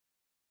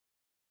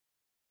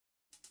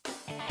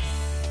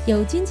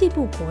由经济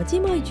部国际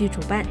贸易局主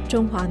办，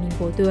中华民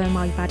国对外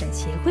贸易发展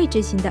协会执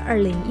行的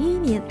2011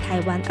年台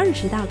湾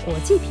20大国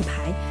际品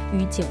牌，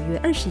于9月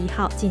21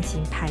号进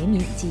行排名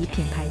及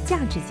品牌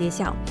价值揭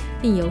晓，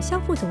并由萧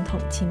副总统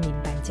亲临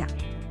颁奖。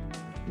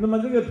那么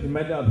这个品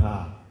牌调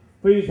查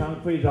非常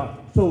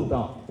受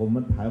到我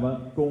们台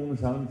湾工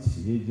商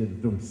企业界的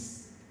重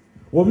视。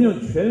我们用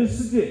全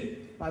世界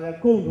大家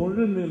共同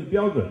认定的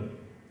标准，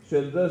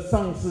选择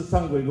上市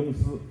上柜公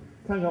司，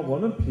看看我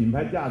们品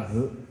牌价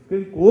值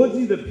跟国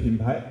际的品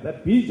牌来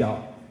比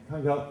较，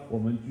看看我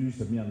们居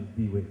什么样的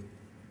地位。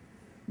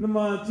那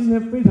么今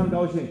天非常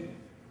高兴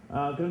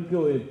跟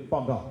各位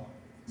报告，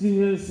今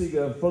天是一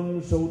个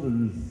丰收的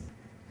日子。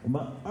我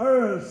们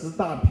20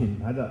大品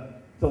牌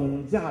的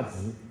总价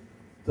值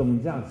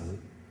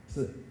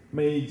是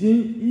美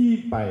金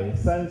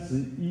131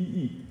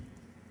亿，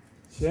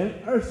前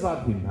20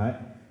大品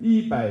牌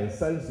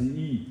131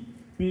亿，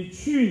比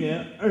去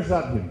年20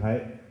大品牌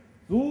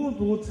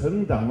足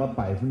成长了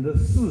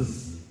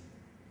40%，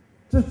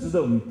这值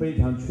得我们非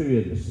常雀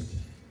跃的事情。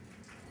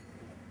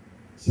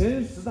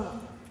前10大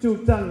就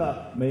占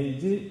了美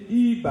金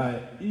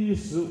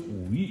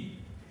115亿。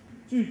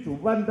据主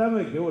办单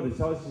位给我的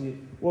消息，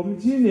我们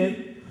今年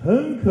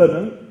很可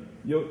能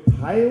有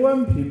台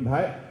湾品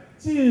牌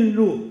进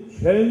入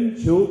全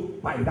球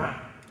100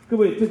大。各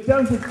位，这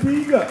将是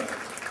第一个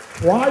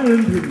华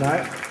人品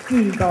牌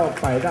进到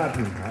100大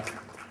品牌。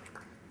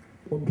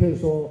我们可以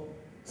说，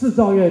制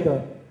造业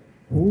的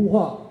服务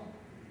化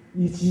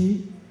以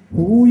及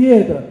服务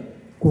业的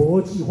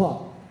国际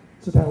化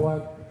是台湾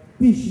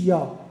必须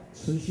要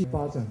持续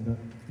发展的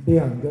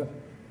2个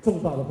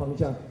重大的方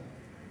向，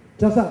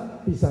加上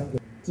第3个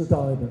制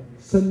造业的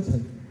深层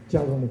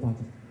交通的发展。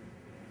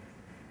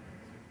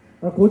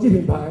而国际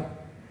品牌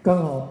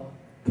刚好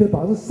可以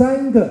把这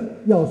3个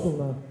要素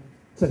呢，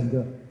整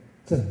个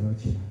整合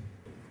起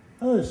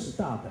来。20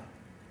大的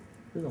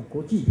这种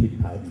国际品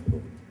牌里头，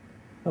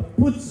它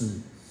不只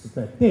是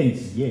在电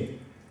子业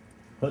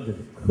或者是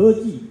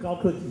高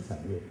科技产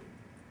业，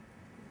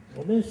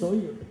我们所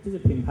有这个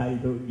品牌里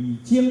头已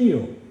经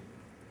有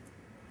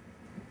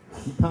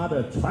其他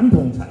的传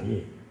统产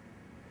业，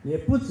也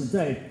不止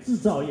在制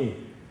造业，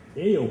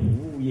也有服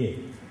务业，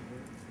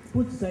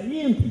不止在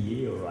硬体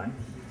也有软体，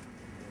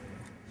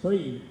所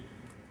以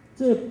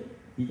这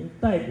已经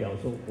代表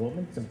说我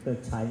们整个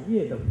产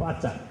业的发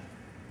展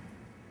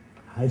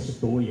还是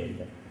多元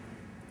的，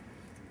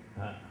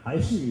还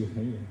是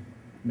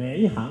每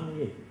一行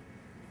业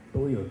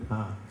都有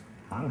它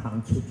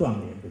行出状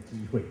元的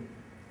机会，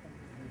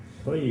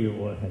所以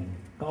我很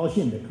高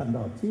兴的看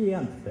到这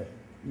样子的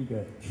一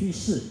个趋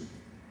势，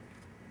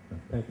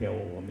代表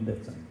我们的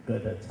整个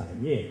的产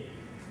业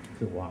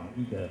是往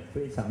一个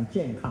非常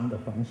健康的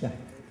方向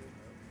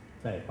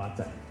在发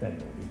展，在努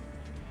力。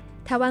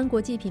台湾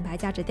国际品牌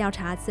价值调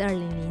查自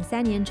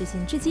2003年执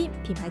行至今，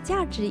品牌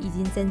价值已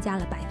经增加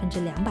了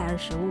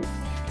225%。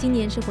今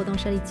年是活动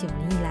设立9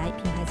年以来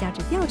品牌价值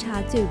调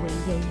查最为优异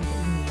的一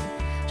年。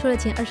除了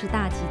前20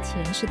大及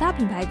前10大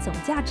品牌总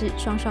价值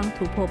双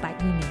突破100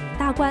亿美元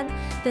大关，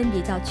分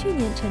别较去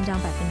年成长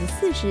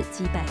40%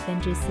及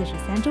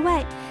43%之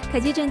外，凯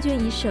基证券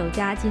以首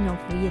家金融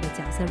服务业的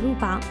角色入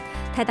榜。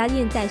台达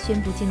电在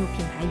宣布进入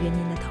品牌元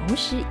年的同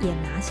时，也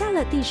拿下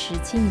了第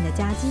17名的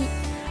佳绩。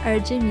而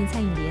知名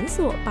餐饮连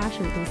锁85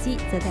度C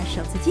则在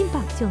首次进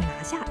榜就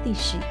拿下第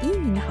11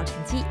名的好成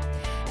绩。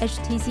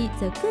htc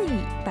则更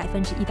以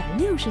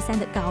163%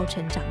的高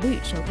成长率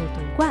收购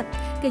夺冠，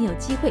更有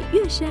机会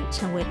跃升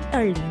成为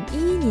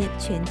2011年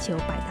全球100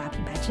大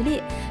品牌之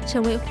列，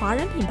成为华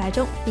人品牌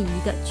中第一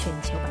个全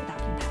球100大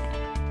品牌。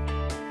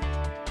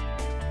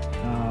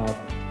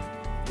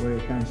我也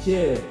感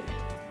谢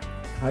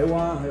台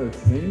湾还有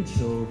全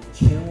球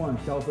千万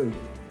消费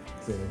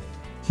者、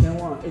千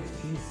万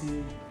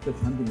htc 的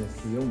产品的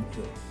使用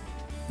者，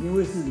因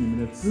为是你们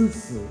的支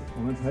持，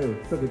我们才有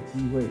这个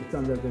机会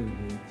站在这里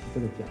面起这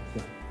个奖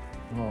项。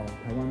然后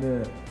台湾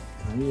的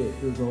产业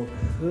就是说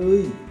可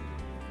以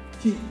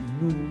去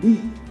努力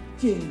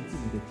建立自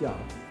己的价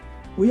值，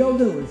不要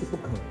认为是不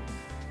可能。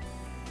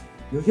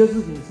有些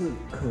事情是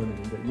可能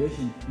的，也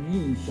许比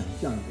你想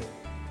象的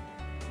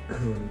可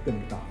能更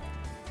大。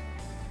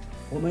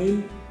我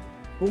们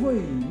不会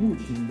以目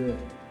前的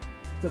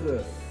这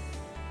个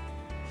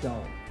小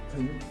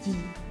成绩，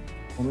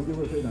我们就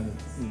会非常的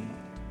自满。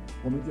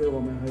我们觉得我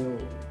们还有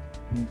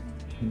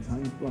很长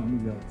一段路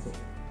要走，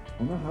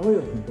我们还会有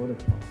很多的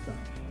挑战，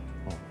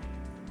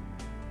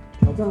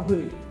挑战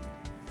会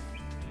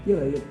越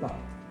来越大，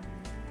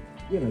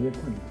越来越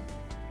困难。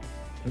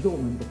可是我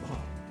们不怕，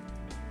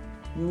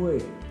因为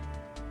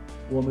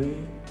我们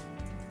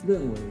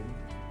认为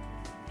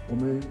我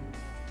们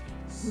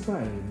失败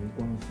了也没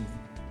关系，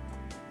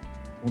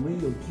我们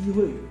有机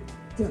会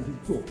这样去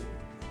做，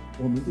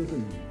我们就是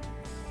赢。